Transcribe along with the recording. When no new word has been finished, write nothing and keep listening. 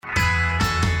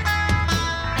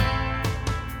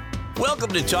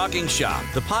Welcome to Talking Shop,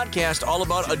 the podcast all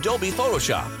about Adobe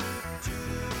Photoshop.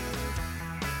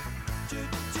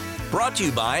 Brought to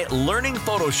you by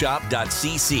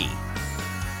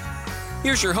learningphotoshop.cc.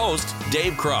 Here's your host,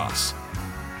 Dave Cross.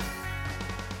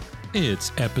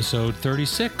 It's episode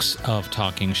 36 of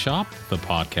Talking Shop, the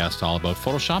podcast all about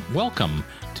Photoshop. Welcome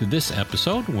to this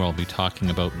episode where I'll be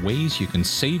talking about ways you can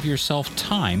save yourself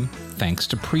time thanks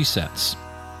to presets.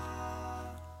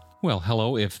 Well,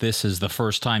 hello. If this is the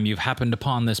first time you've happened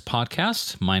upon this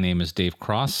podcast, my name is Dave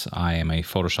Cross. I am a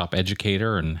Photoshop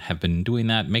educator and have been doing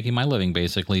that, making my living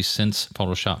basically since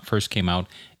Photoshop first came out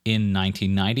in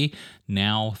 1990,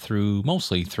 now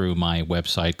mostly through my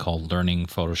website called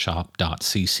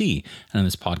learningphotoshop.cc. And in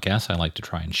this podcast, I like to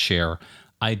try and share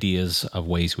ideas of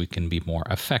ways we can be more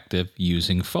effective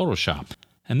using Photoshop.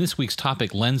 And this week's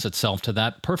topic lends itself to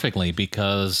that perfectly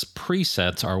because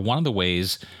presets are one of the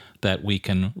ways that we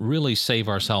can really save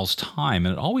ourselves time.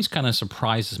 And it always kind of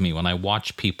surprises me when I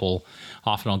watch people.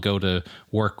 Often I'll go to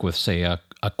work with, say, a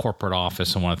corporate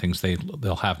office, and one of the things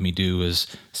they'll have me do is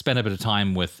spend a bit of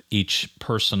time with each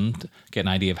person to get an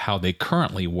idea of how they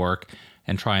currently work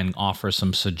and try and offer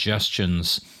some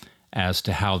suggestions as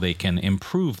to how they can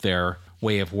improve their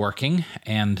way of working.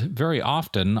 And very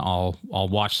often I'll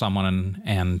watch someone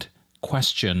and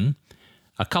question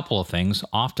a couple of things.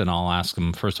 Often I'll ask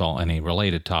them, first of all, any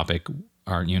related topic,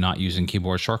 aren't you not using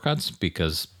keyboard shortcuts?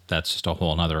 Because that's just a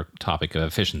whole other topic of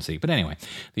efficiency. But anyway,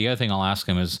 the other thing I'll ask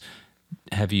them is,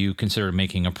 have you considered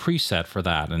making a preset for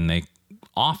that? And they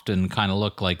often kind of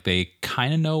look like they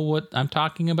kind of know what I'm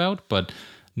talking about, but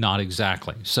not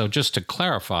exactly. So just to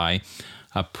clarify,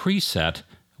 a preset,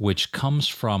 which comes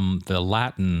from the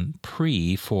Latin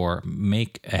pre for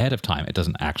make ahead of time. It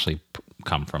doesn't actually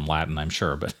come from Latin, I'm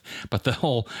sure, but the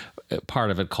whole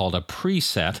part of it called a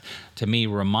preset, to me,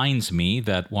 reminds me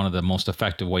that one of the most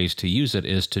effective ways to use it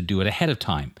is to do it ahead of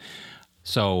time.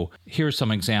 So here's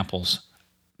some examples.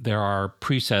 There are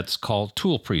presets called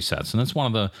tool presets, and that's one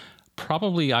of the,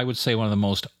 probably I would say one of the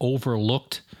most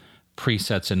overlooked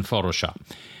presets in Photoshop.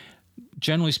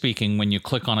 Generally speaking, when you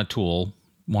click on a tool,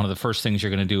 one of the first things you're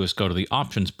going to do is go to the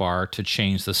options bar to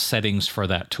change the settings for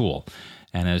that tool.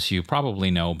 And as you probably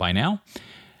know by now,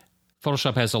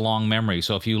 Photoshop has a long memory.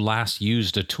 So if you last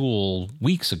used a tool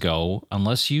weeks ago,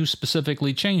 unless you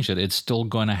specifically change it, it's still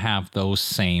going to have those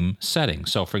same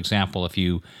settings. So for example, if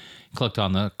you clicked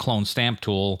on the clone stamp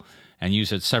tool and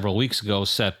used it several weeks ago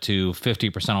set to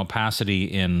 50% opacity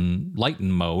in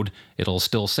lighten mode, it'll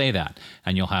still say that.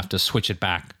 And you'll have to switch it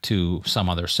back to some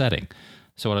other setting.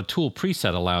 So what a tool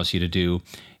preset allows you to do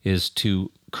is to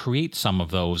create some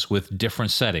of those with different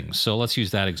settings. So let's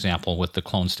use that example with the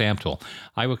clone stamp tool.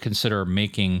 I would consider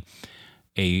making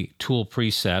a tool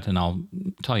preset, and I'll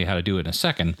tell you how to do it in a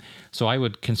second. So I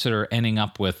would consider ending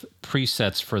up with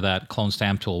presets for that clone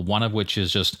stamp tool, one of which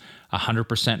is just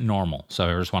 100% normal. So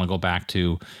I just want to go back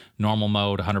to normal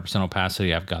mode, 100%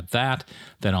 opacity. I've got that.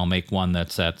 Then I'll make one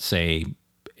that's at, say,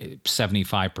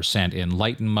 75% in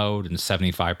lighten mode and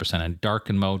 75% in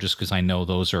darken mode, just because I know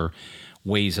those are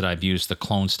ways that I've used the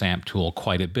clone stamp tool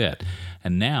quite a bit.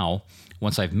 And now,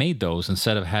 once I've made those,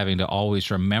 instead of having to always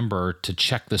remember to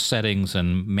check the settings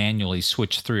and manually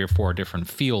switch 3 or 4 different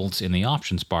fields in the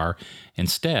options bar,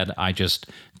 instead I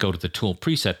just go to the tool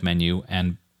preset menu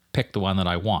and pick the one that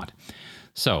I want.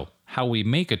 So how we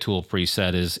make a tool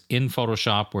preset is in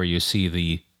Photoshop, where you see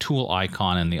the tool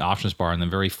icon in the options bar on the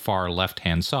very far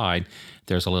left-hand side.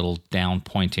 There's a little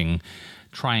down-pointing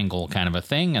triangle kind of a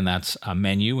thing, and that's a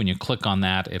menu. When you click on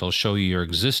that, it'll show you your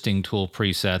existing tool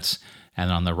presets,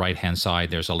 and on the right-hand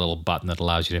side, there's a little button that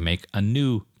allows you to make a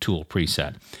new tool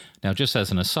preset. Now, just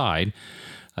as an aside,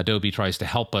 Adobe tries to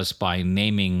help us by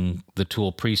naming the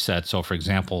tool preset. So, for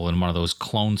example, in one of those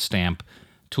clone stamp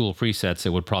tool presets,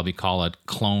 it would probably call it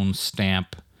Clone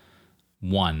Stamp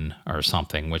 1 or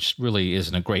something, which really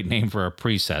isn't a great name for a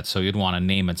preset. So you'd want to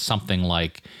name it something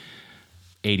like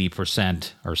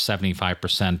 80% or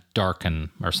 75% darken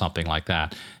or something like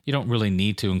that. You don't really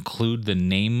need to include the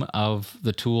name of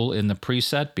the tool in the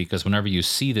preset, because whenever you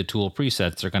see the tool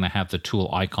presets, they're going to have the tool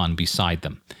icon beside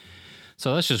them.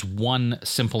 So that's just one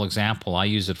simple example. I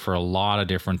use it for a lot of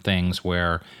different things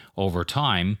where over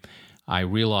time I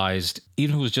realized,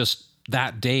 even if it was just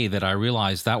that day that I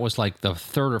realized that was like the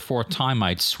 3rd or 4th time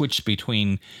I'd switched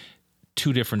between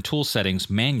 2 different tool settings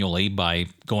manually by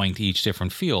going to each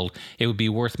different field, it would be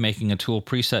worth making a tool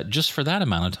preset just for that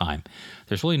amount of time.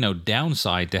 There's really no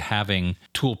downside to having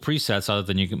tool presets other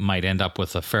than you might end up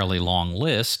with a fairly long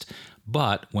list.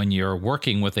 But when you're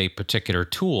working with a particular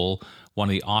tool, one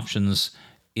of the options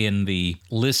in the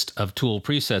list of tool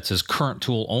presets is current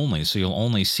tool only. So you'll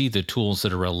only see the tools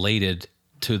that are related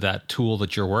to that tool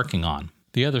that you're working on.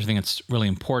 The other thing that's really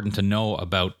important to know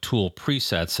about tool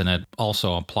presets, and it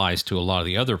also applies to a lot of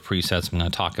the other presets I'm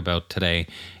going to talk about today,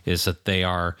 is that they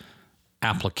are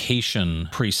application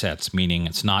presets, meaning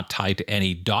it's not tied to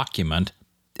any document.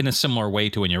 In a similar way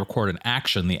to when you record an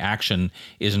action, the action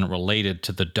isn't related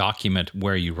to the document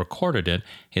where you recorded it.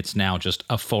 It's now just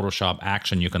a Photoshop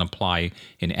action you can apply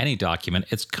in any document.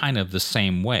 It's kind of the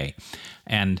same way.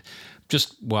 And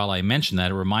just while I mention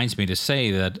that, it reminds me to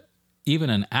say that even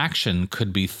an action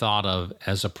could be thought of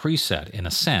as a preset in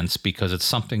a sense, because it's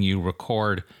something you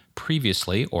record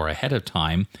previously or ahead of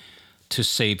time to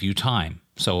save you time.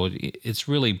 So it's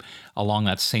really along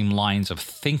that same lines of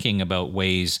thinking about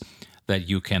ways that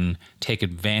you can take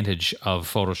advantage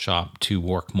of Photoshop to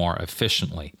work more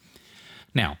efficiently.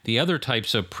 Now, the other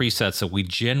types of presets that we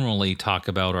generally talk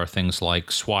about are things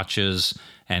like swatches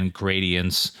and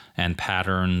gradients and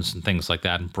patterns and things like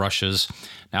that, and brushes.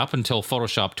 Now, up until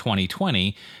Photoshop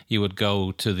 2020, you would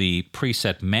go to the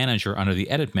preset manager under the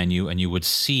edit menu and you would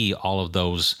see all of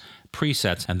those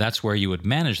presets, and that's where you would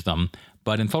manage them.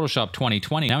 But in Photoshop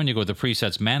 2020, now when you go to the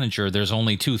presets manager, there's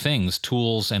only two things,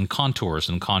 tools and contours.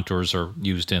 And contours are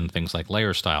used in things like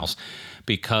layer styles,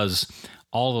 because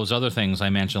all those other things I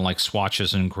mentioned, like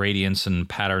swatches and gradients and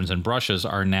patterns and brushes,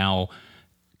 are now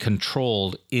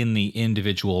controlled in the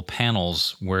individual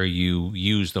panels where you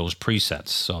use those presets.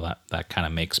 So that kind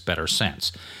of makes better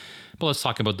sense. But let's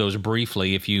talk about those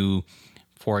briefly. If you,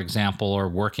 for example, are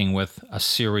working with a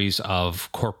series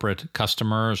of corporate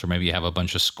customers, or maybe you have a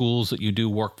bunch of schools that you do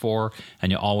work for,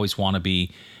 and you always want to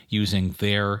be using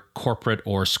their corporate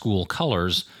or school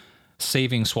colors,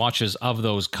 saving swatches of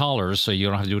those colors so you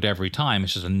don't have to do it every time.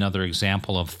 It's just another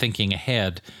example of thinking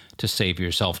ahead to save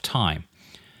yourself time.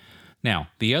 Now,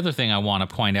 the other thing I want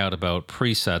to point out about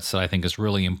presets that I think is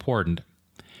really important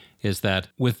is that,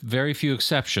 with very few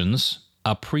exceptions,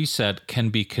 a preset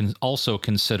can be also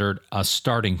considered a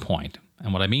starting point.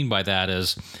 And what I mean by that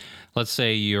is, let's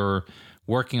say you're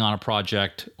working on a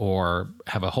project or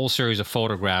have a whole series of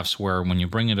photographs where when you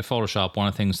bring into Photoshop, one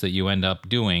of the things that you end up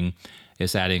doing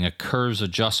is adding a curves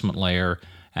adjustment layer,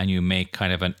 and you make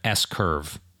kind of an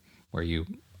S-curve where you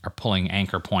are pulling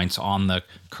anchor points on the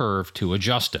curve to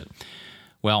adjust it.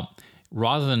 Well,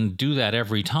 rather than do that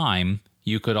every time,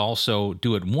 you could also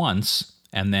do it once,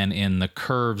 and then in the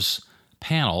curves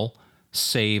panel,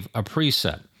 save a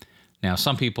preset. Now,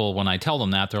 some people, when I tell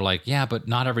them that, they're like, yeah, but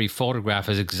not every photograph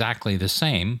is exactly the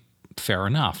same. Fair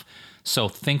enough. So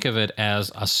think of it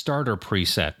as a starter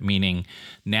preset, meaning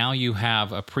now you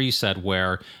have a preset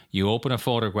where you open a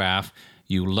photograph,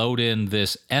 you load in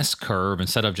this S-curve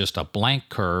instead of just a blank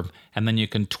curve, and then you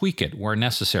can tweak it where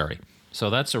necessary. So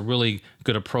that's a really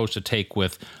good approach to take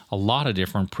with a lot of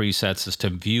different presets, is to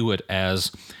view it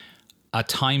as a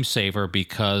time saver,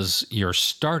 because you're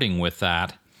starting with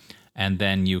that, and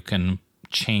then you can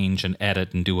change and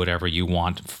edit and do whatever you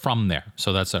want from there.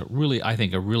 So that's I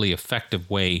think a really effective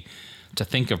way to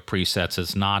think of presets.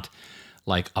 It's not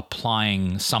like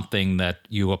applying something that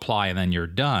you apply and then you're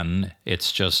done.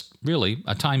 It's just really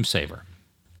a time saver.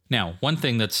 Now, one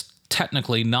thing that's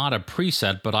technically not a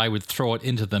preset, but I would throw it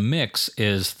into the mix,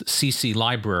 is CC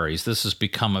libraries. This has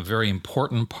become a very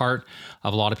important part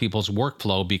of a lot of people's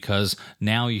workflow, because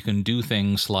now you can do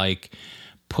things like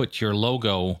put your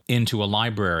logo into a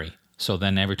library. So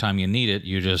then every time you need it,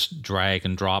 you just drag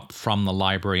and drop from the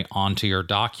library onto your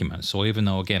document. So even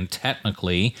though, again,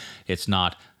 technically it's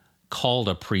not called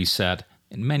a preset,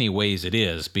 in many ways it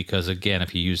is, because, again,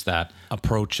 if you use that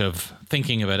approach of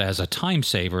thinking of it as a time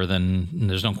saver, then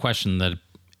there's no question that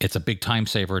it's a big time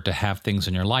saver to have things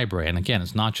in your library. And again,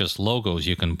 it's not just logos.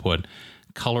 You can put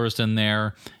colors in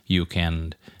there. You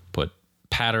can put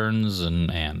patterns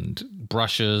and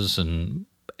brushes and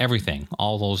everything.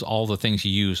 All the things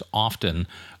you use often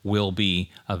will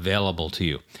be available to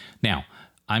you. Now,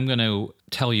 I'm going to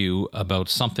tell you about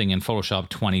something in Photoshop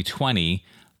 2020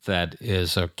 that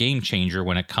is a game changer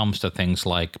when it comes to things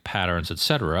like patterns,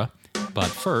 etc. But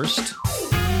first,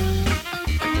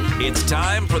 it's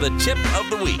time for the tip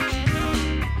of the week.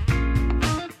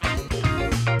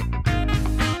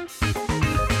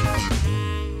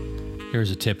 Here's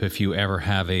a tip. If you ever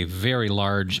have a very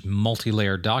large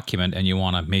multi-layer document and you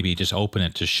want to maybe just open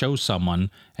it to show someone,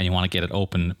 and you want to get it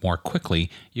open more quickly,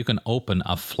 you can open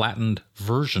a flattened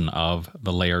version of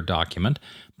the layer document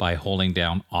by holding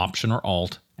down Option or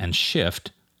Alt and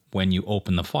Shift when you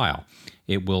open the file.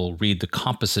 It will read the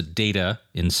composite data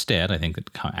instead. I think it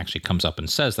actually comes up and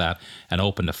says that, and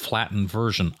open a flattened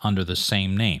version under the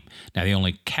same name. Now, the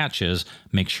only catch is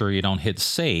make sure you don't hit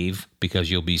save, because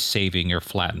you'll be saving your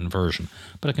flattened version.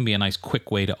 But it can be a nice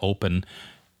quick way to open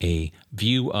a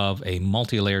view of a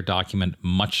multi-layer document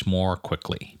much more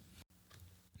quickly.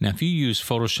 Now, if you use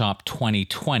Photoshop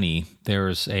 2020,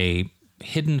 there's a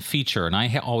hidden feature, and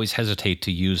I always hesitate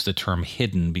to use the term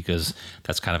hidden because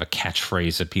that's kind of a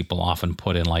catchphrase that people often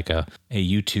put in like a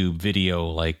YouTube video,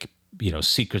 like,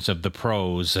 secrets of the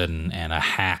pros and a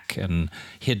hack and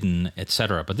hidden,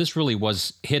 etc. But this really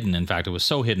was hidden. In fact, it was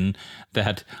so hidden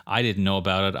that I didn't know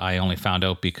about it. I only found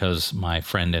out because my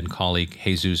friend and colleague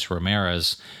Jesus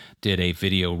Ramirez did a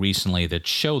video recently that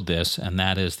showed this, and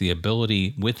that is the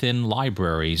ability within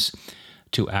libraries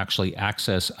to actually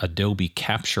access Adobe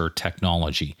Capture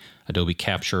technology. Adobe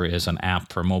Capture is an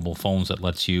app for mobile phones that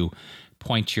lets you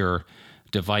point your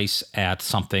device at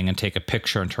something and take a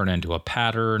picture and turn it into a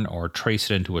pattern or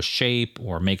trace it into a shape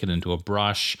or make it into a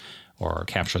brush or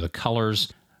capture the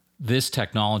colors. This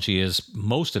technology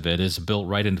most of it is built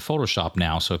right into Photoshop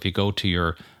now. So if you go to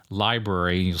your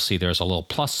library, you'll see there's a little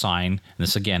plus sign. And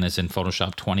this again is in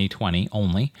Photoshop 2020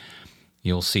 only.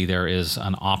 You'll see there is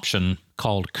an option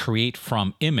called Create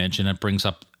from Image, and it brings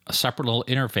up a separate little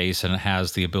interface, and it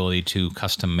has the ability to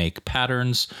custom make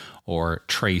patterns or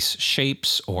trace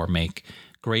shapes or make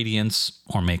gradients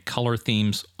or make color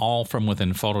themes, all from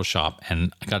within Photoshop.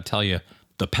 And I got to tell you,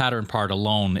 the pattern part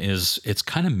alone it's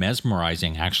kind of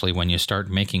mesmerizing, actually, when you start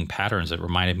making patterns. It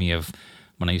reminded me of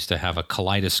when I used to have a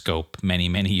kaleidoscope many,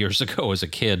 many years ago as a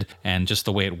kid, and just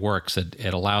the way it works,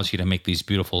 it allows you to make these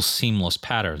beautiful seamless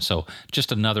patterns. So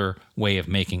just another way of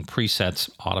making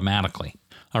presets automatically.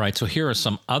 All right, so here are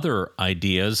some other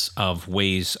ideas of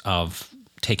ways of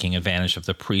taking advantage of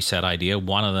the preset idea.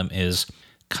 One of them is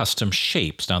custom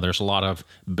shapes. Now, there's a lot of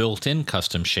built-in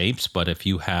custom shapes, but if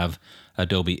you have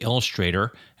Adobe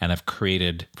Illustrator and have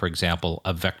created, for example,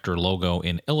 a vector logo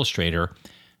in Illustrator,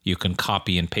 you can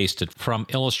copy and paste it from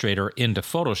Illustrator into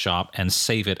Photoshop and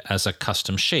save it as a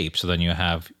custom shape. So then you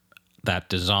have that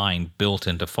design built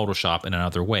into Photoshop in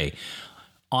another way.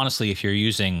 Honestly, if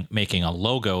you're making a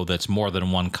logo that's more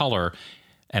than one color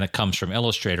and it comes from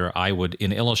Illustrator, I would,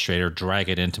 in Illustrator, drag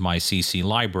it into my CC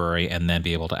library and then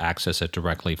be able to access it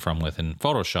directly from within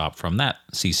Photoshop from that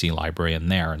CC library in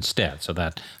there instead. So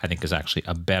that, I think, is actually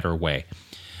a better way.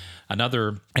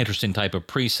 Another interesting type of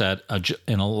preset,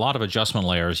 in a lot of adjustment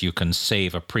layers, you can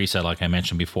save a preset, like I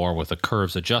mentioned before, with a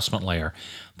curves adjustment layer.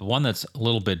 The one that's a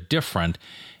little bit different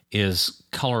is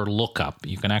color lookup.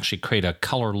 You can actually create a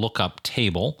color lookup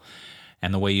table,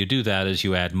 and the way you do that is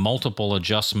you add multiple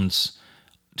adjustments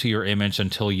to your image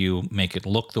until you make it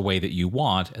look the way that you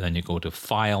want, and then you go to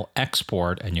File,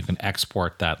 Export, and you can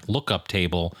export that lookup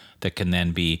table that can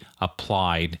then be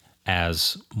applied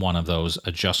as one of those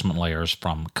adjustment layers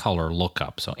from color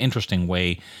lookup. So interesting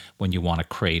way when you want to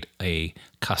create a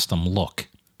custom look.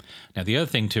 Now, the other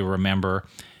thing to remember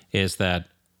is that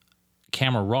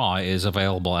Camera Raw is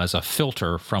available as a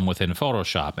filter from within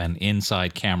Photoshop, and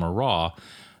inside Camera Raw,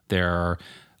 there are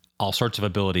all sorts of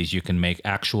abilities. You can make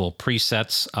actual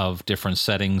presets of different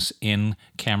settings in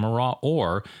Camera Raw,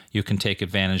 or you can take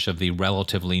advantage of the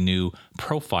relatively new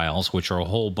profiles, which are a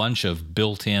whole bunch of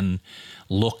built-in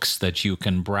looks that you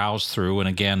can browse through. And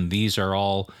again, these are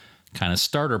all kind of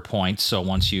starter points. So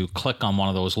once you click on one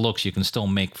of those looks, you can still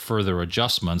make further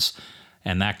adjustments,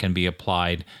 and that can be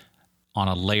applied on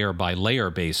a layer by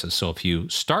layer basis. So if you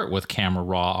start with Camera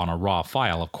Raw on a raw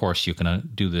file, of course, you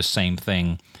can do the same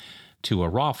thing to a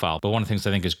raw file. But one of the things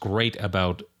I think is great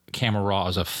about Camera Raw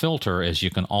as a filter is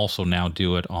you can also now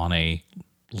do it on a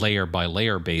layer by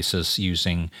layer basis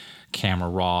using Camera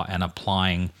Raw and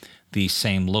applying the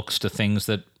same looks to things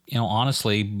that,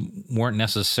 honestly weren't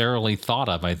necessarily thought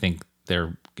of. I think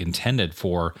they're intended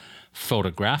for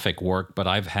photographic work, but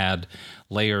I've had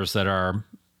layers that are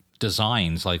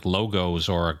designs like logos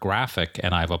or a graphic,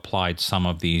 and I've applied some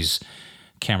of these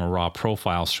Camera Raw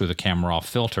profiles through the Camera Raw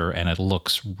filter, and it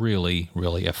looks really,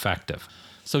 really effective.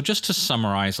 So just to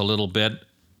summarize a little bit,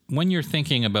 when you're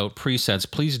thinking about presets,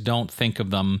 please don't think of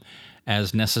them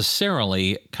as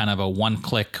necessarily kind of a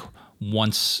one-click,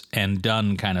 once and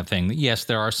done kind of thing. Yes,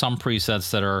 there are some presets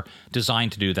that are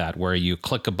designed to do that, where you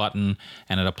click a button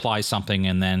and it applies something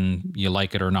and then you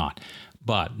like it or not.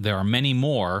 But there are many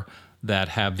more that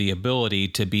have the ability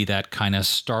to be that kind of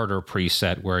starter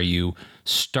preset where you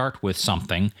start with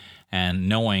something and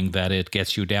knowing that it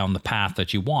gets you down the path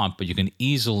that you want, but you can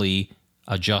easily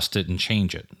adjust it and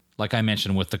change it. Like I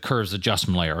mentioned with the curves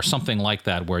adjustment layer or something like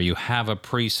that, where you have a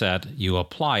preset, you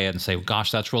apply it and say,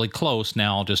 gosh, that's really close.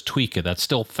 Now I'll just tweak it. That's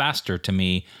still faster to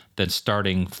me than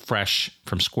starting fresh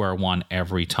from square one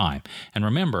every time. And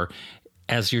remember,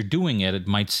 as you're doing it, it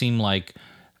might seem like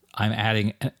I'm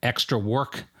adding extra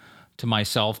work to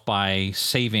myself by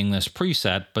saving this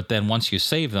preset, but then once you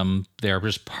save them, they're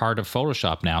just part of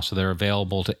Photoshop now, so they're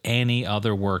available to any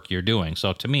other work you're doing.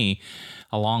 So to me,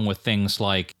 along with things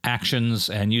like actions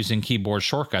and using keyboard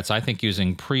shortcuts, I think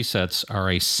using presets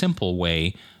are a simple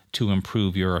way to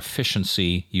improve your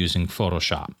efficiency using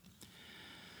Photoshop.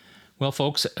 Well,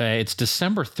 folks, it's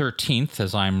December 13th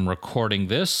as I'm recording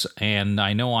this, and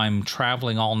I know I'm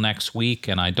traveling all next week,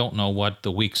 and I don't know what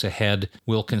the weeks ahead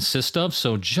will consist of,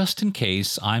 so just in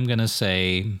case, I'm going to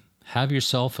say, have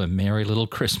yourself a merry little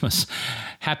Christmas.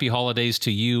 Happy holidays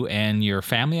to you and your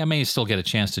family. I may still get a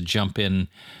chance to jump in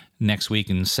next week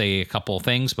and say a couple of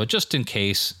things, but just in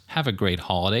case, have a great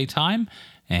holiday time,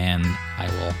 and I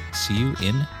will see you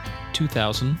in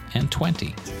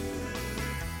 2020.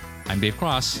 I'm Dave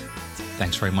Cross.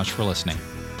 Thanks very much for listening.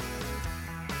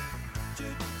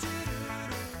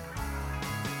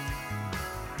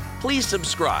 Please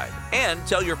subscribe and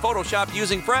tell your Photoshop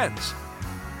using friends.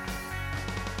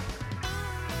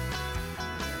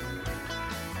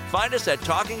 Find us at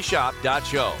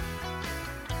talkingshop.show.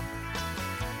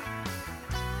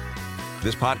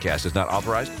 This podcast is not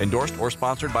authorized, endorsed, or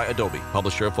sponsored by Adobe,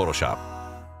 publisher of Photoshop.